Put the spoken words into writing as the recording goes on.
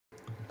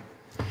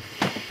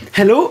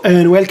Hello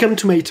and welcome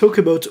to my talk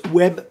about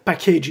web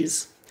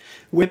packages.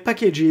 Web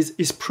packages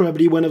is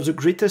probably one of the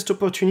greatest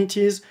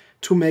opportunities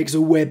to make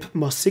the web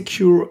more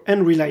secure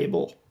and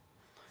reliable.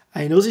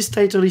 I know this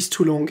title is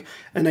too long,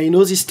 and I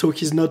know this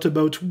talk is not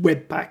about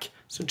Webpack,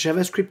 the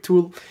JavaScript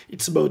tool.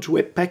 It's about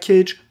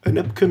Webpackage, an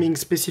upcoming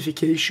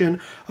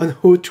specification on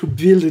how to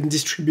build and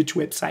distribute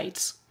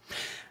websites.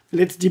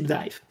 Let's deep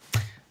dive.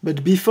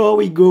 But before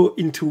we go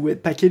into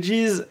web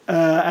packages,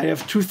 I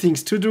have two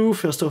things to do.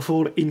 First of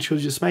all,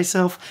 introduce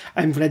myself.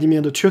 I'm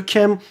Vladimir de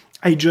Turckheim.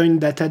 I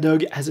joined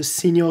Datadog as a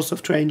senior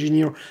software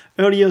engineer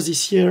earlier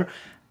this year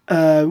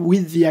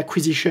with the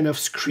acquisition of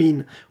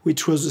Screen,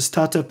 which was a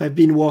startup I've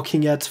been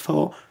working at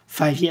for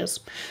 5 years.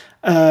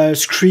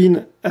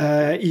 Screen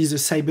is a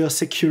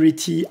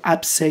cybersecurity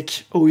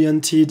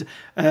AppSec-oriented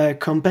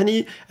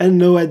company, and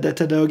now at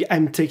Datadog,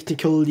 I'm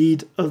technical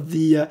lead of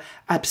the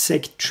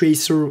AppSec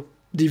Tracer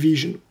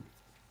division.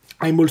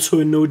 I'm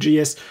also a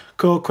Node.js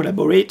core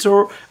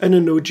collaborator and a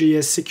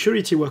Node.js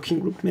security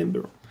working group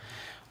member.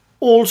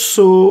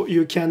 Also,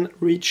 you can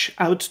reach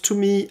out to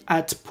me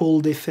at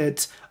Paul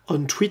Defet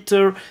on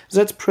Twitter.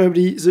 That's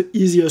probably the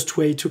easiest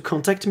way to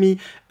contact me,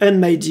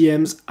 and my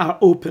DMs are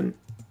open.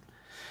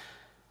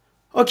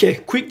 Okay,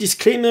 quick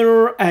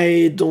disclaimer,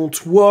 I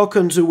don't work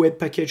on the web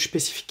package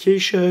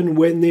specification,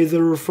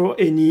 neither for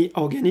any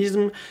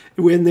organism,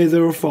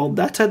 neither for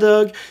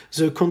Datadog.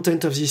 The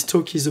content of this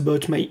talk is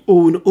about my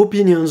own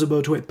opinions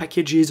about web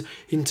packages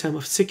in terms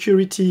of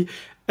security,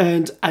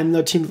 and I'm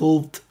not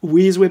involved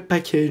with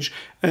Webpackage,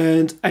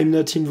 and I'm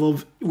not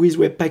involved with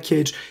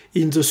Webpackage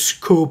in the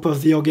scope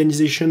of the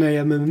organization I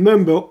am a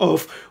member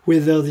of,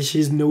 whether this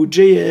is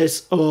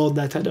Node.js or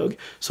Datadog.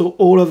 So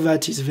all of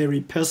that is very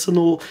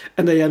personal,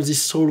 and I am the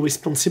sole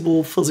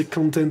responsible for the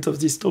content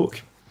of this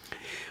talk.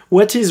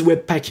 What is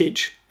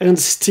Webpackage? And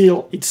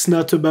still, it's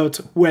not about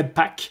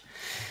Webpack.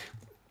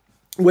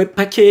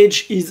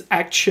 Webpackage is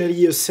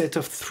actually a set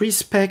of 3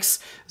 specs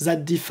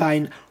that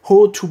define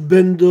how to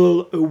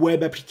bundle a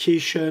web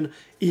application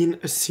in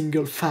a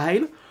single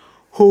file,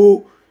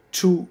 how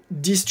to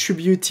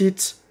distribute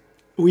it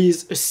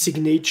with a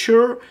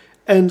signature,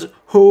 and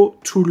how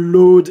to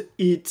load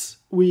it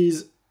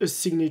with a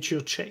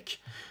signature check.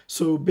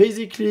 So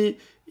basically,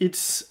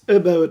 it's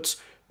about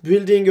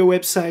building a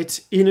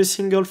website in a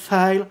single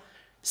file,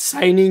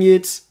 signing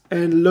it,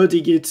 and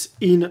loading it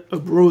in a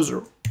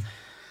browser.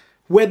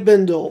 Web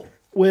bundle,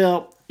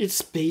 well,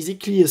 it's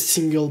basically a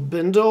single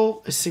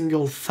bundle, a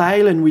single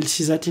file, and we'll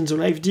see that in the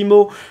live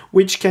demo,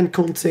 which can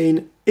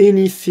contain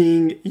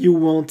anything you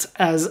want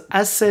as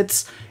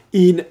assets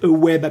in a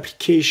web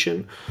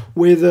application,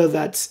 whether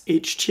that's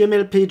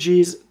HTML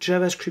pages,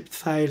 JavaScript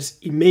files,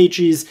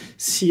 images,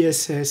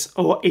 CSS,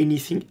 or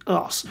anything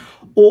else.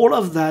 All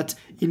of that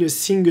in a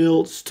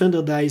single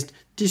standardized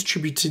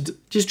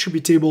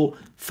distributable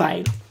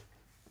file.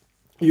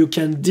 You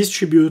can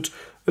distribute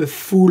a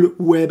full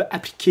web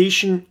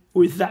application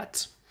with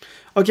that.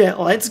 Okay,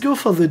 let's go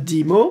for the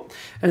demo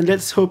and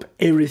let's hope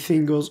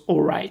everything goes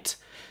all right.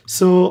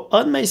 So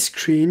on my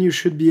screen, you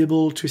should be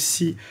able to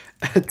see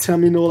a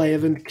terminal I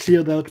haven't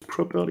cleared out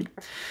properly.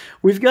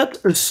 We've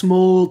got a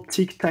small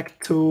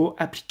tic-tac-toe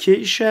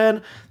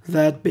application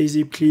that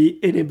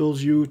basically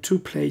enables you to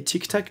play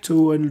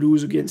tic-tac-toe and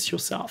lose against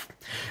yourself.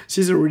 This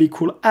is a really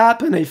cool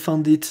app, and I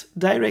found it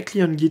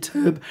directly on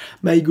GitHub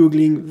by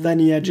Googling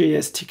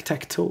Vanilla.js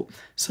tic-tac-toe.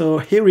 So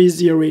here is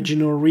the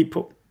original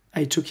repo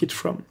I took it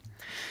from.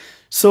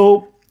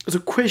 So the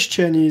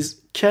question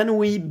is, can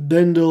we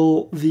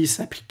bundle this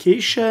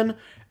application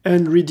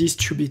and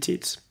redistribute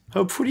it?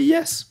 Hopefully,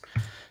 yes.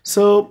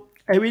 So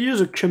I will use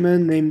a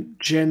command named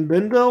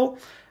genBundle,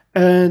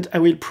 and I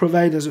will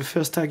provide as a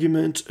first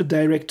argument a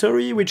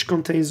directory which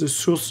contains the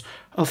source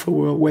of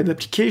our web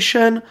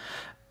application.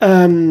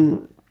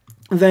 Then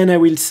I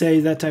will say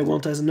that I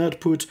want as an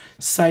output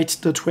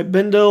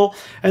site.webbundle,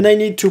 and I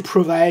need to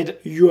provide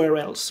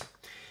URLs.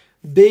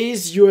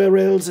 Base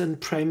URLs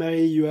and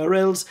primary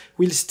URLs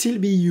will still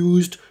be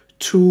used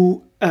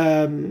to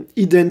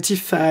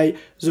identify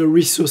the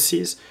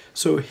resources.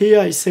 So here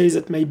I say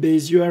that my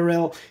base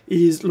URL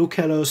is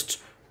localhost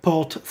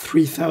port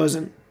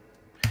 3000.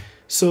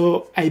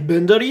 So I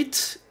bundle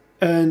it,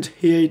 and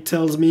here it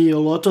tells me a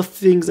lot of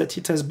things that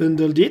it has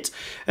bundled it,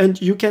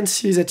 and you can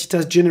see that it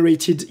has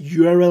generated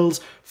URLs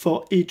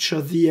for each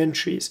of the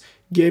entries: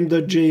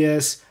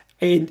 game.js,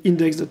 and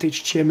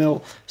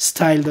index.html,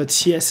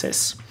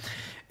 style.css.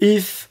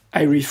 If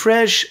I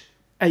refresh,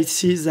 I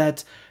see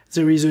that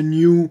there is a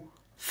new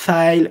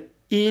file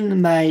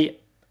in my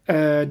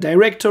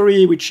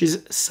directory, which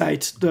is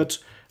site.wbn.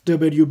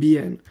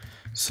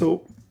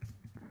 So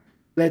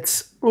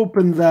let's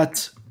open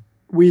that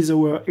with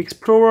our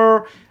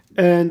Explorer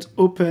and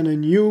open a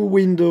new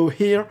window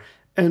here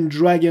and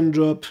drag and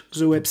drop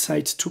the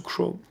website to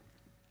Chrome.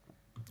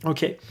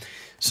 Okay,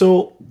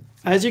 so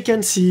as you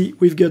can see,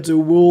 we've got the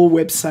whole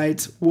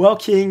website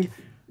working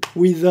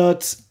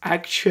without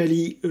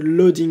actually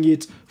loading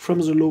it from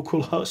the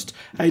local host.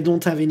 I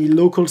don't have any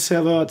local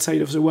server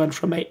outside of the one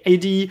from my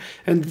IDE,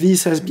 and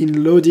this has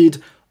been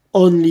loaded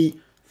only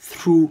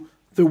through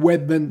the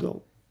web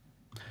bundle.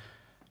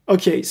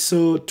 Okay,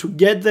 so to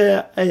get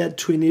there, I had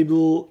to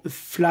enable a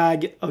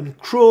flag on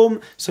Chrome,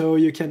 so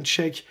you can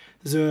check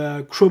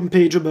the Chrome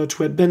page about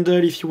Web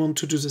Bundle if you want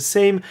to do the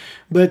same.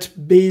 But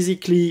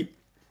basically,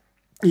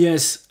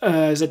 yes,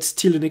 that's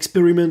still an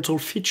experimental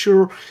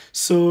feature,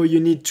 so you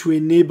need to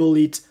enable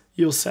it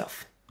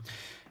yourself.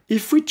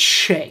 If we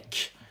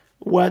check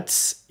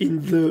what's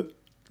in the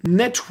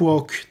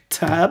Network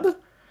tab,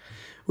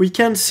 we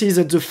can see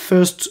that the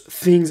first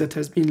thing that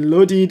has been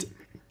loaded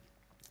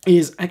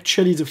is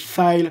actually the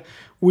file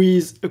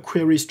with a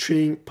query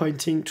string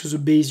pointing to the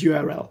base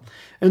URL.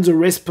 And the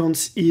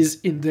response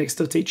is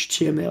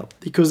index.html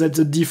because that's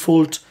the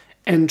default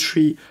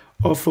entry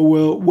of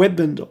our web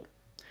bundle.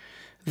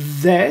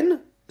 Then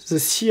the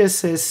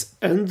CSS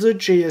and the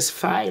JS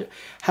file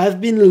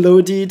have been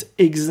loaded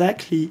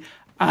exactly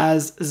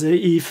as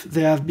if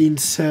they have been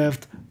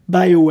served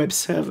by a web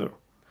server.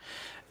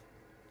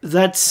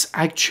 That's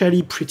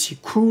actually pretty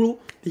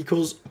cool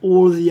because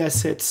all the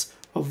assets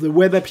of the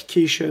web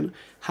application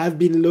have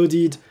been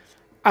loaded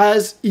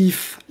as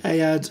if I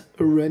had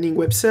a running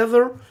web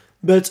server,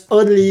 but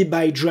only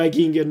by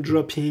dragging and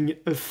dropping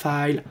a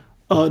file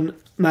on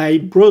my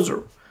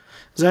browser.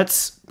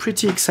 That's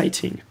pretty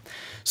exciting.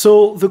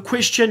 So the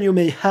question you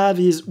may have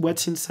is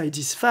what's inside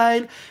this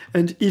file,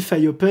 and if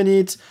I open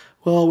it,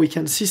 well, we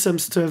can see some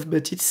stuff,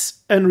 but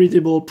it's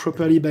unreadable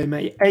properly by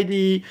my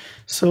IDE,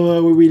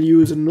 so we will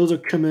use another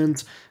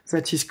command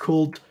that is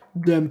called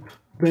dump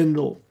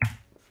bundle.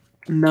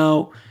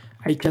 Now,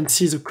 I can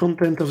see the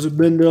content of the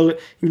bundle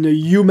in a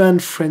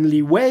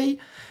human-friendly way,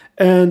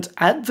 and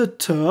at the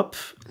top,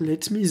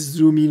 let me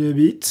zoom in a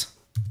bit.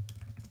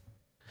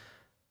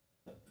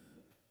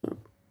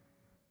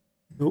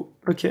 No,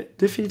 okay,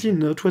 definitely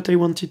not what I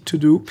wanted to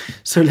do.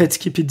 So let's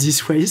keep it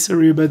this way.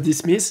 Sorry about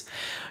this miss.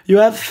 You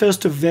have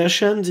first a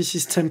version. This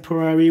is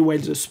temporary while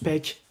the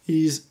spec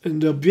is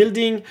under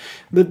building.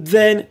 But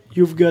then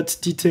you've got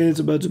details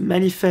about the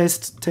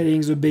manifest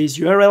telling the base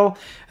URL.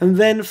 And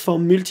then for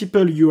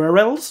multiple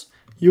URLs,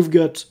 you've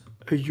got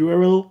a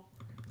URL,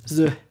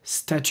 the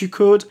status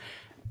code,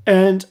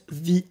 and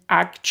the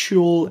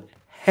actual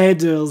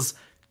headers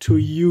to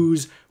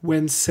use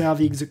when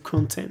serving the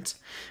content.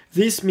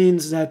 This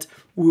means that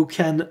we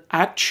can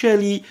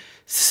actually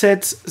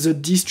set the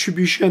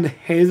distribution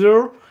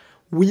header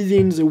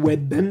within the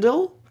web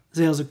bundle.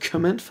 There's a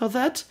command for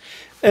that.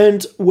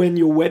 And when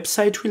your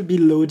website will be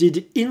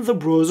loaded in the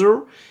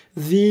browser,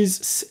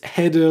 these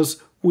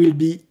headers will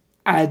be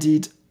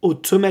added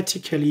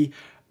automatically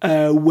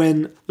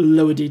when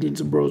loaded in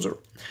the browser.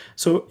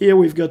 So here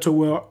we've got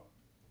our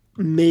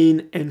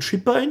main entry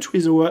point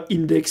with our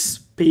index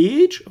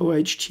page or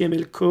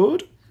HTML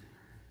code.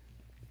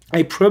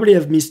 I probably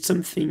have missed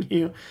something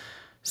here.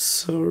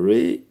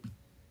 Sorry.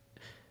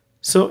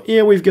 So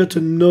here we've got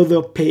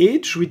another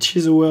page, which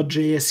is our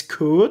JS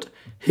code.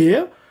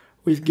 Here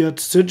we've got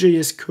the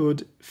JS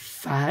code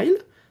file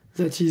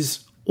that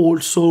is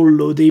also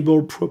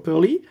loadable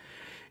properly.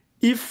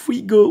 If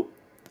we go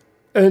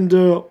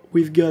under,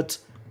 we've got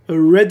a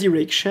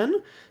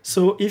redirection.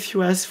 So if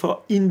you ask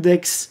for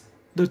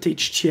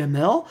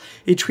index.html,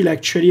 it will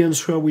actually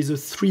answer with a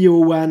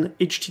 301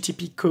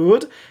 HTTP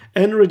code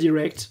and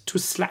redirect to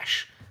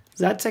 /.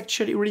 That's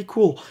actually really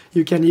cool.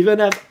 You can even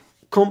have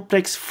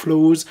complex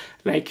flows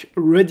like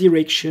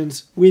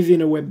redirections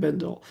within a web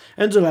bundle.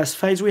 And the last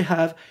file we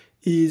have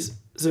is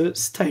the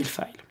style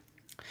file.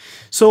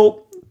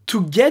 So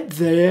to get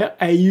there,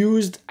 I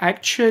used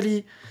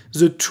actually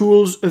the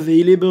tools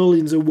available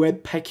in the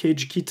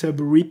Webpackage GitHub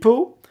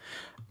repo,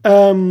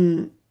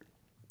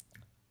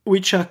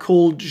 which are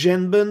called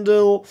Gen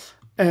Bundle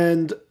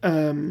and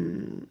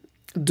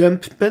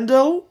Dump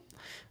Bundle.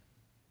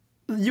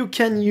 You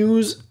can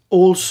use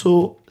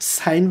also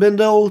Sign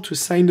Bundle to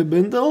sign a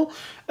bundle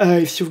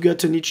if you've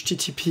got an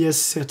HTTPS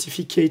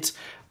certificate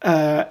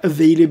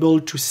available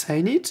to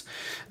sign it.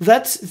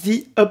 That's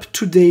the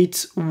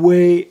up-to-date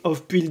way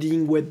of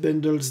building web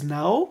bundles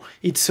now.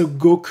 It's a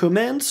Go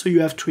command, so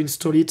you have to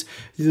install it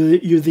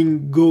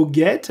using Go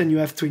get, and you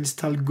have to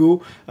install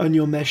Go on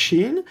your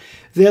machine.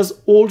 There's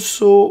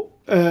also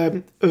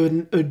a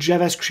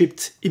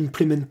JavaScript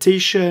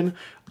implementation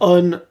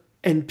on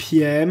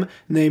NPM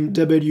named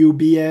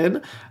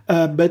WBN,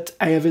 but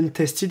I haven't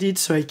tested it,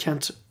 so I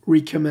can't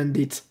recommend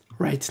it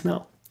right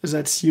now.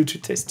 That's you to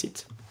test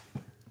it.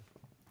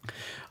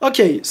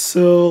 Okay,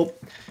 so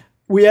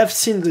we have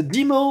seen the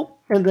demo,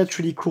 and that's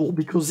really cool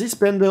because this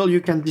bundle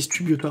you can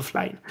distribute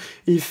offline.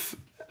 If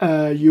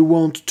you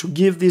want to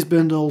give this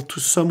bundle to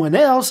someone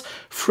else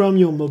from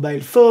your mobile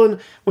phone,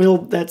 well,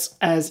 that's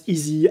as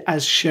easy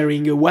as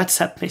sharing a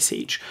WhatsApp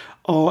message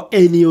or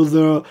any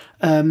other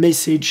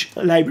message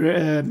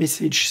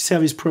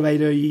service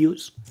provider you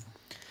use.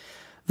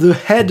 The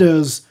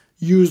headers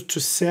used to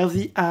serve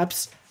the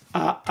apps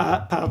are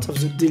part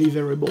of the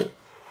deliverable.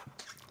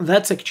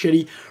 That's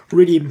actually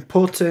really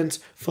important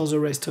for the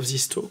rest of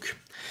this talk.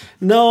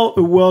 Now,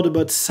 a word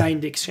about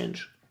signed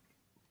exchange.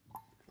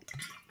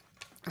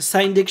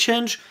 Signed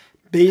exchange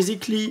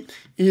basically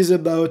is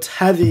about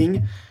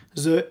having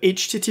the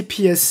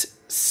HTTPS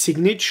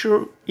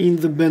signature in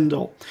the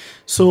bundle.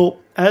 So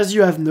as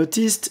you have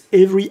noticed,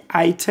 every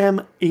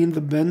item in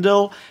the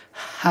bundle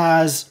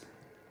has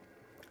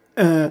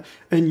an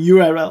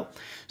URL.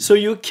 So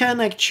you can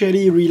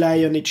actually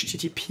rely on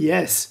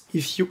HTTPS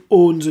if you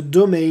own the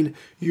domain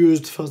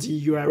used for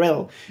the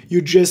URL.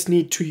 You just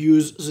need to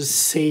use the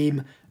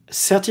same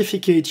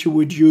certificate you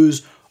would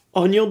use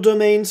on your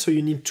domain, so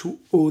you need to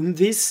own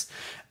this,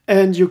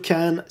 and you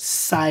can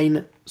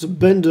sign the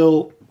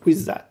bundle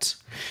with that.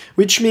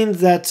 Which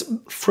means that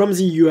from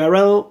the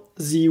URL,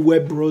 the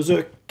web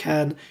browser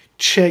can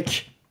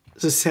check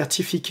the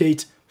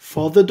certificate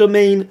for the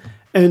domain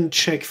and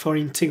check for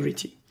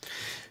integrity.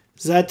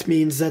 That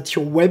means that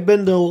your web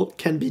bundle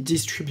can be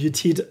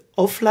distributed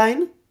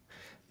offline,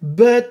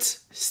 but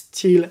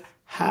still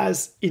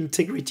has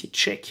integrity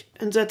check.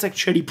 And that's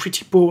actually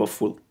pretty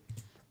powerful.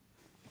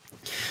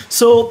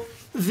 So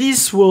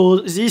this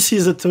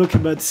is a talk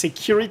about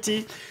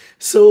security.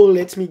 So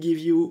let me give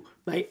you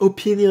my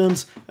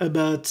opinions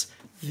about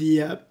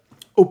the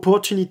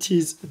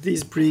opportunities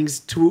this brings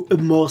to a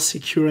more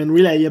secure and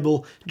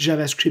reliable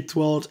JavaScript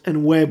world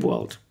and web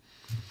world.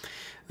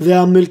 There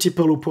are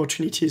multiple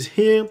opportunities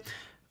here.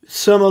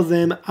 Some of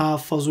them are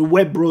for the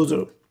web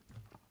browser.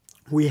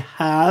 We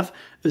have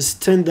a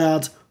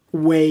standard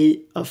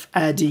way of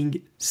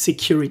adding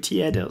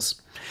security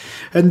headers.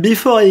 And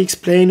before I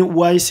explain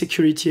why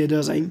security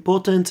headers are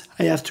important,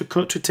 I have to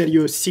tell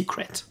you a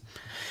secret.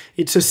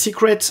 It's a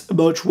secret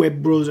about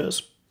web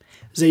browsers.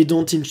 They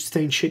don't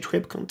instantiate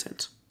web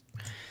content.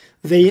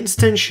 They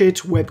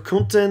instantiate web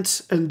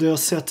content under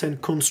certain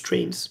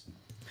constraints.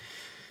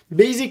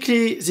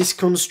 Basically, these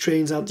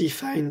constraints are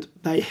defined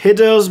by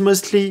headers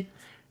mostly,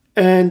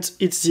 and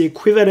it's the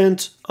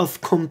equivalent of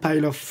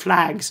compiler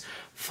flags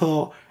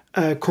for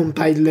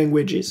compiled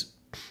languages.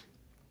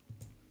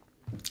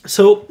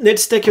 So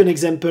let's take an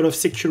example of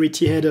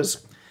security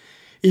headers.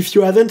 If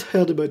you haven't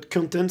heard about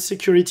content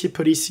security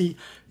policy,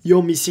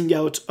 you're missing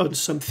out on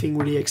something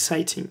really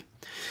exciting.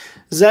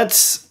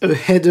 That's a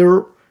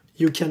header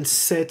you can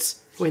set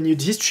when you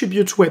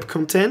distribute web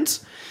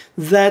content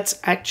that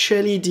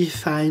actually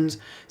defines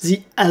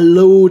the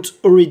allowed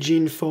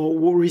origin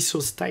for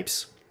resource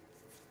types.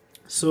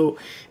 So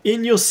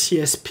in your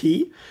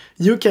CSP,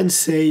 you can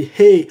say,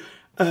 hey,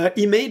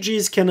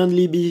 images can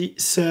only be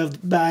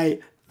served by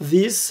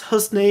this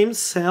hostname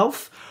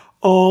self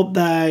or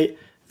by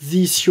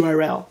this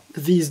URL,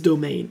 this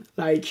domain,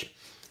 like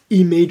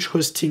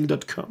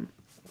imagehosting.com.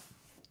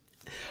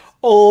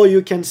 Or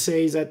you can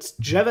say that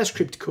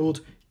JavaScript code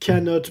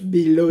cannot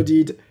be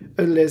loaded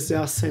unless they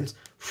are sent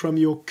from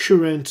your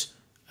current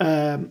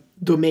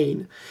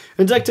domain.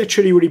 And that's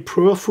actually really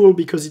powerful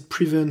because it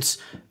prevents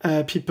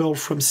people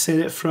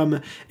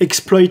from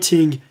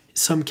exploiting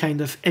some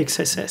kind of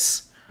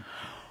XSS.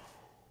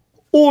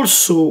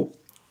 Also,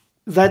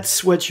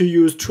 that's what you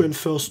use to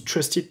enforce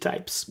trusted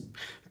types.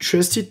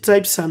 Trusted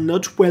types are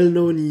not well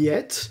known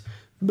yet,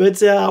 but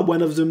they are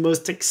one of the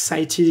most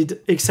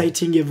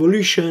exciting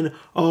evolution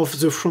of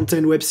the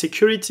front-end web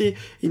security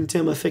in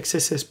terms of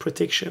XSS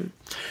protection.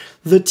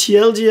 The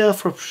TLDR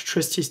for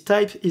trusted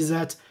type is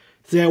that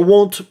there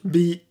won't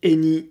be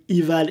any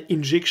eval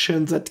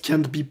injection that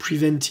can't be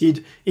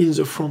prevented in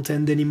the front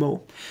end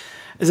anymore.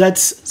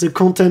 That's the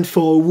content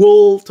for a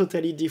whole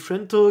totally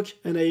different talk,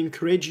 and I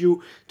encourage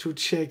you to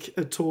check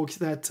a talk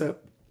that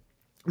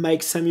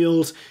Mike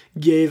Samuels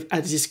gave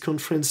at this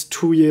conference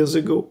 2 years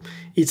ago.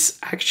 It's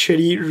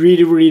actually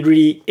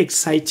really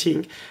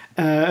exciting,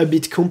 a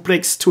bit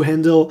complex to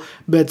handle,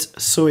 but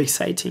so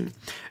exciting.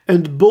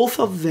 And both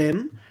of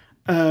them,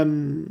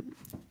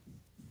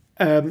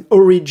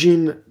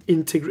 origin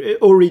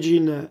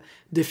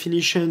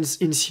definitions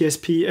in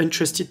CSP and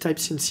trusted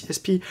types in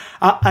CSP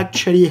are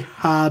actually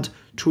hard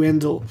to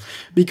handle,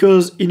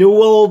 because in a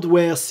world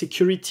where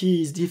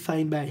security is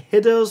defined by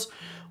headers,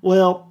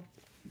 well,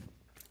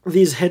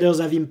 these headers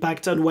have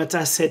impact on what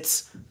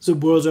assets the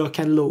browser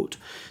can load.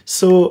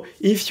 So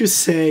if you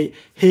say,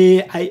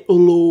 hey, I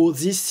allow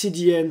this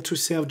CDN to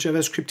serve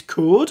JavaScript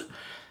code,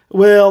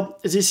 well,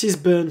 this is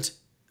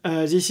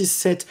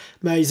set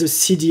by the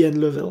CDN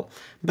level,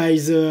 by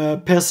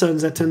the person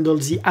that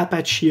handles the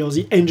Apache or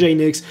the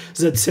Nginx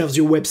that serves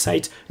your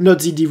website, not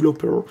the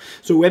developer.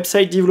 The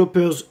website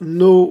developers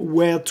know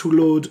where to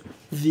load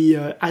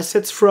the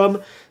assets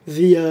from.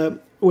 The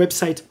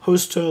website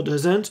hoster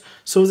doesn't,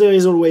 so there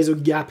is always a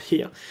gap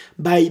here.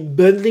 By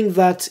bundling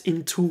that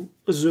into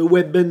the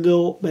web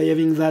bundle, by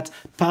having that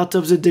part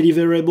of the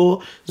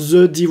deliverable,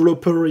 the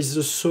developer is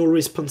the sole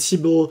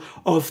responsible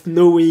of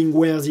knowing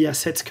where the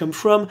assets come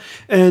from,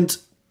 and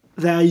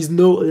there is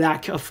no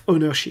lack of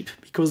ownership,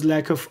 because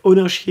lack of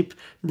ownership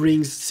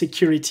brings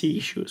security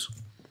issues.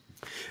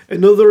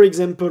 Another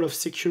example of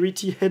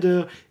security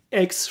header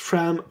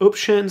XFRAM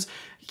options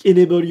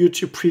enable you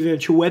to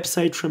prevent your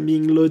website from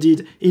being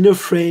loaded in a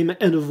frame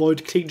and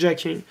avoid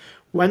clickjacking.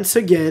 Once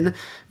again,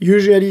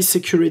 usually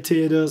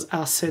security headers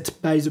are set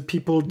by the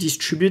people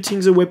distributing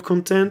the web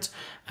content,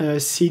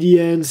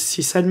 CDNs,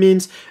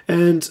 sysadmins,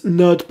 and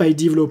not by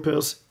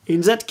developers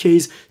In that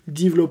case,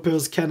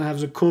 developers can have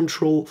the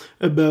control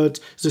about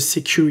the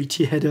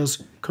security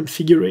headers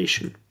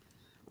configuration.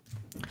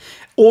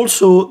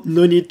 Also,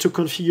 no need to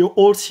configure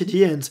all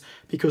CDNs,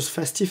 because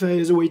Fastify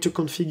is a way to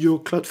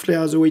configure,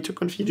 Cloudflare is a way to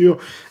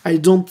configure. I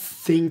don't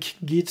think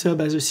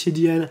GitHub as a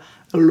CDN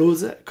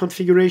allows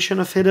configuration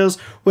of headers.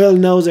 Well,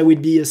 now there will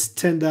be a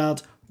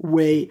standard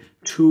way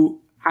to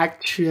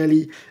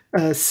actually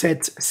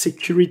set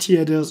security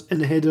headers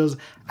and headers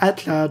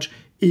at large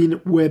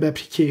in web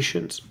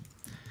applications.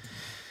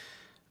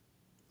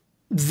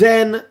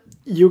 Then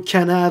you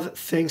can have,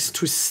 thanks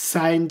to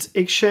signed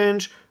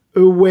exchange,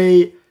 a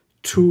way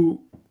to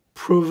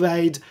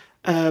provide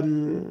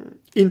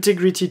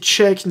integrity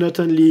check not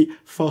only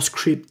for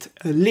script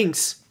and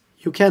links.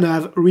 You can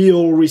have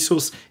real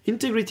resource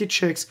integrity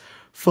checks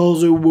for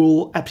the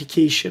whole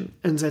application,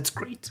 and that's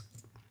great.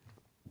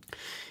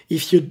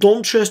 If you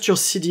don't trust your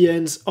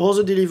CDNs or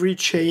the delivery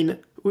chain,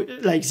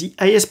 like the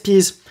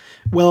ISPs,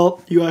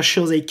 well, you are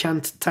sure they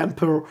can't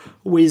tamper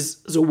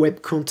with the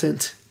web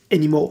content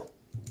anymore.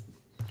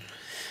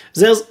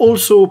 There's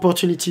also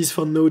opportunities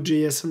for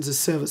Node.js on the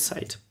server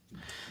side.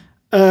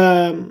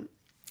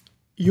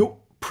 You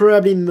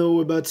probably know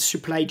about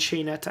supply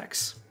chain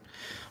attacks.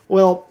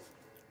 Well,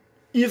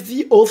 if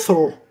the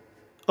author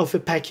of a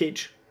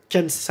package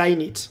can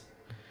sign it,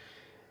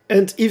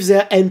 and if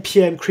their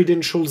NPM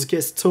credentials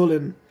get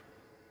stolen,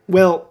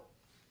 well,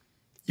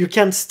 you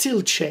can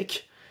still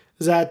check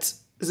that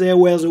they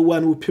were the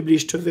one who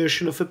published a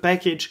version of a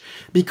package,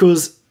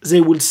 because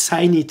they will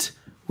sign it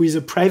with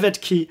a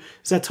private key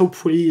that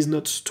hopefully is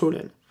not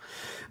stolen.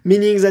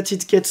 Meaning that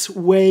it gets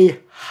way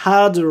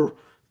harder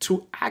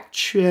to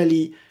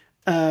actually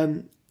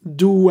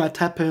do what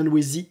happened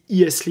with the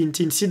ESLint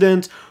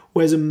incident,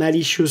 where the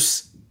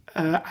malicious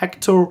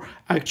actor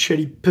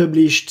actually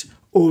published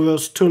over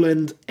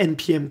stolen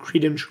NPM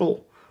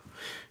credential.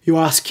 You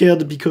are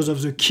scared because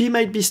of the key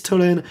might be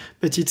stolen,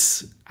 but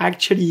it's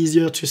actually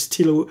easier to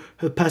steal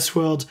a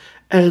password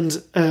and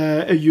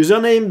a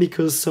username,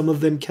 because some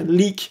of them can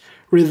leak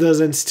rather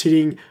than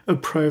stealing a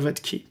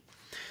private key.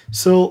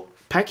 So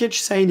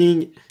package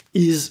signing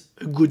is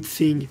a good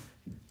thing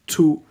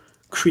to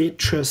create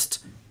trust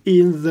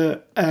in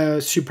the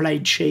supply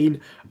chain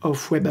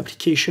of web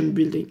application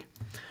building.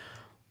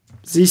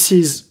 This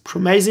is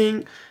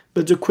promising,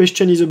 but the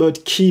question is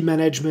about key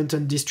management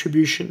and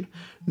distribution.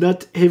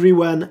 Not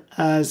everyone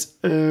has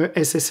a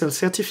SSL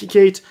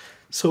certificate,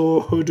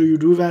 so how do you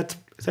do that?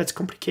 That's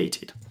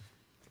complicated.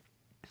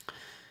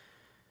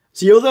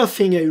 The other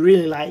thing I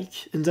really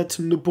like, and that's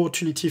an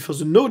opportunity for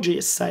the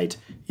Node.js side,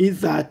 is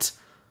that,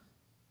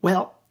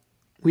 well,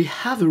 we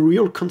have a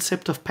real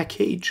concept of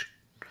package.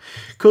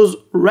 Because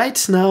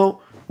right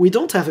now, we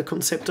don't have a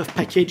concept of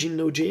package in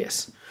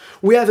Node.js.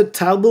 We have a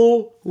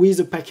table with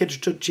a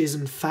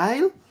package.json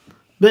file,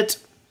 but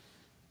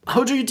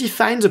how do you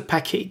define the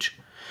package?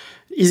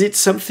 Is it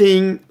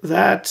something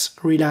that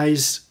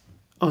relies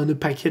on a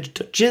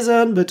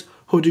package.json, but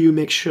how do you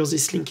make sure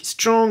this link is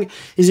strong?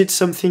 Is it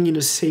something in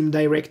the same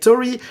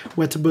directory?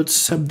 What about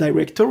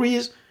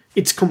subdirectories?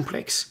 It's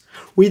complex.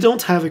 We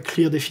don't have a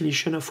clear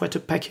definition of what a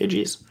package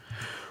is.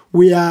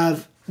 We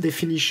have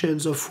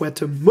definitions of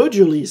what a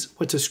module is,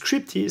 what a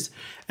script is,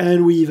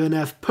 and we even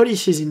have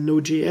policies in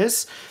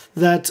Node.js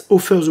that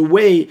offers a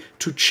way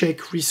to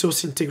check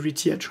resource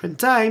integrity at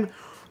runtime,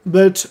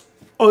 but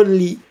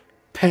only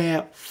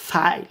per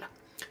file,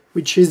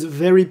 which is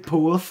very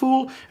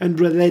powerful, and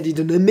Bradley did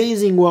an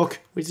amazing work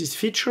with this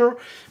feature,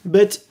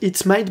 but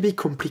it might be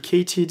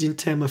complicated in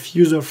terms of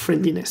user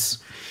friendliness.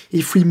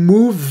 If we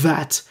move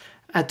that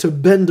at a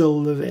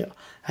bundle level,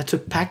 at a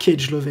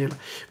package level,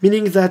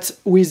 meaning that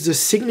with the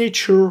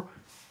signature,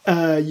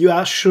 you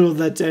are sure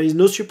that there is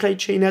no supply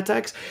chain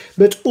attacks,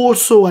 but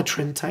also at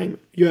runtime,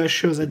 you are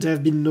sure that there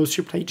have been no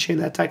supply chain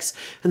attacks,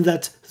 and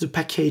that the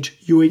package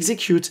you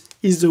execute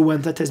is the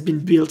one that has been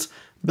built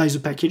by the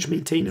package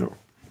maintainer.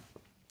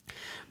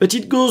 But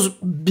it goes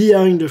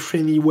beyond the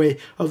friendly way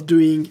of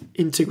doing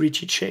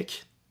integrity check.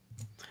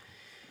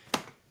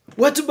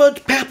 What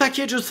about per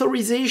package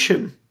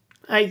authorization?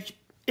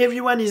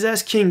 Everyone is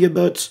asking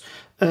about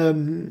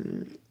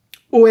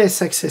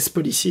OS access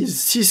policies,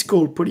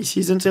 syscall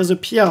policies, and there's a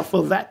PR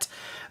for that.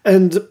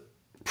 And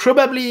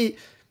probably,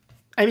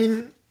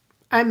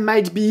 I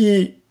might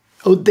be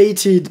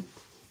outdated,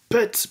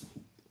 but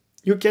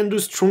you can do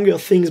stronger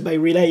things by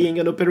relying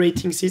on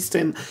operating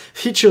system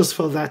features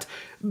for that.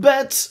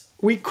 But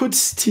we could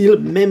still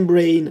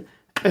membrane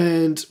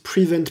and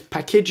prevent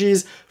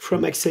packages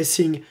from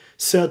accessing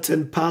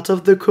certain part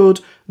of the code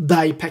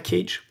by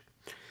package.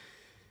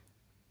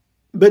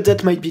 But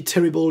that might be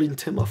terrible in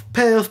terms of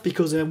perf,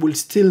 because I will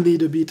still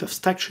need a bit of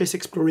stack trace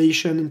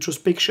exploration,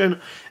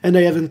 introspection, and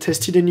I haven't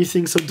tested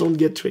anything, so don't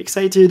get too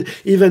excited.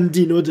 Even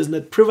Dino does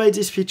not provide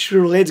this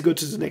feature. Let's go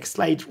to the next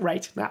slide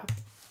right now.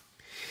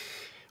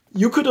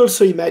 You could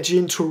also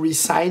imagine to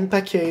resign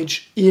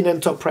package in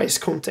enterprise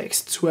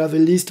context to have a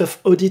list of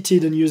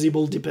audited and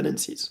usable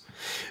dependencies,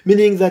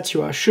 meaning that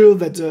you are sure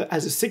that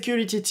as a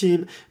security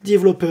team,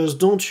 developers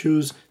don't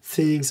use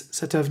things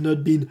that have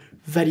not been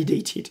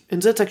validated.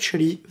 And that's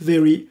actually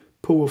very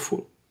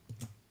powerful.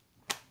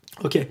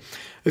 Okay,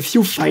 a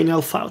few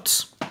final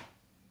thoughts.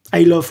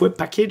 I love web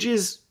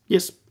packages.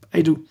 Yes,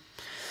 I do.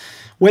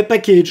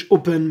 Webpackage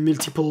opens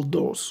multiple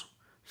doors.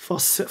 For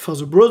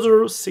the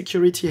browser,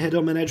 security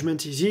header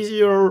management is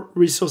easier,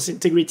 resource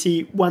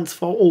integrity once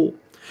for all.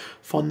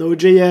 For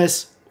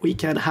Node.js, we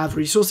can have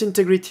resource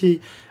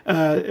integrity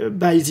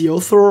by the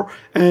author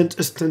and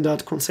a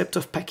standard concept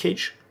of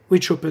package,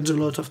 which opens a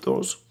lot of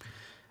doors.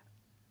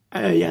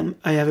 I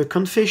have a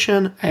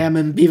confession, I am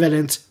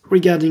ambivalent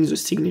regarding the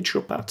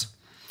signature part.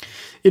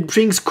 It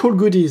brings cool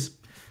goodies,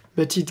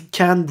 but it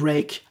can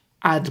break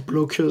ad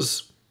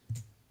blockers.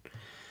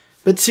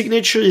 But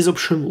signature is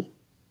optional.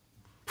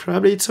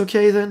 Probably it's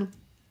okay then.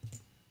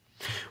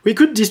 We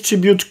could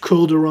distribute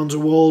code around the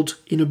world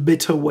in a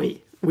better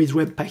way with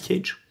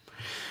Webpackage.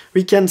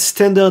 We can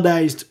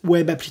standardize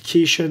web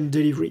application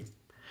delivery.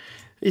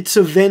 It's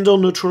a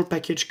vendor-neutral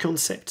package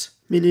concept,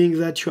 meaning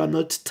that you are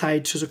not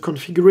tied to the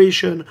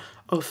configuration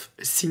of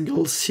a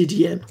single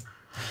CDN.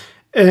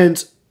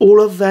 And all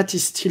of that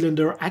is still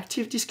under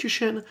active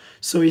discussion,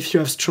 so if you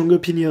have strong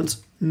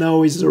opinions,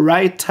 now is the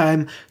right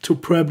time to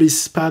probably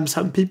spam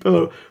some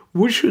people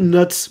who should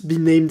not be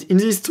named in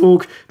this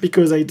talk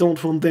because I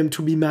don't want them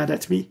to be mad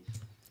at me.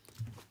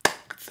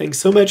 Thanks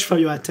so much for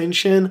your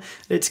attention.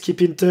 Let's keep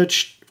in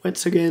touch.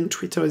 Once again,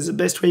 Twitter is the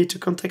best way to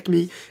contact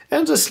me,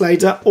 and the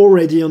slides are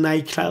already on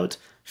iCloud.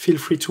 Feel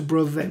free to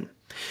browse them.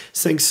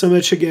 Thanks so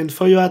much again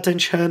for your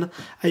attention.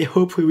 I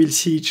hope we will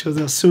see each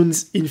other soon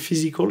in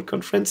physical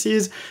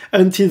conferences.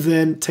 Until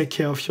then, take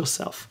care of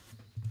yourself.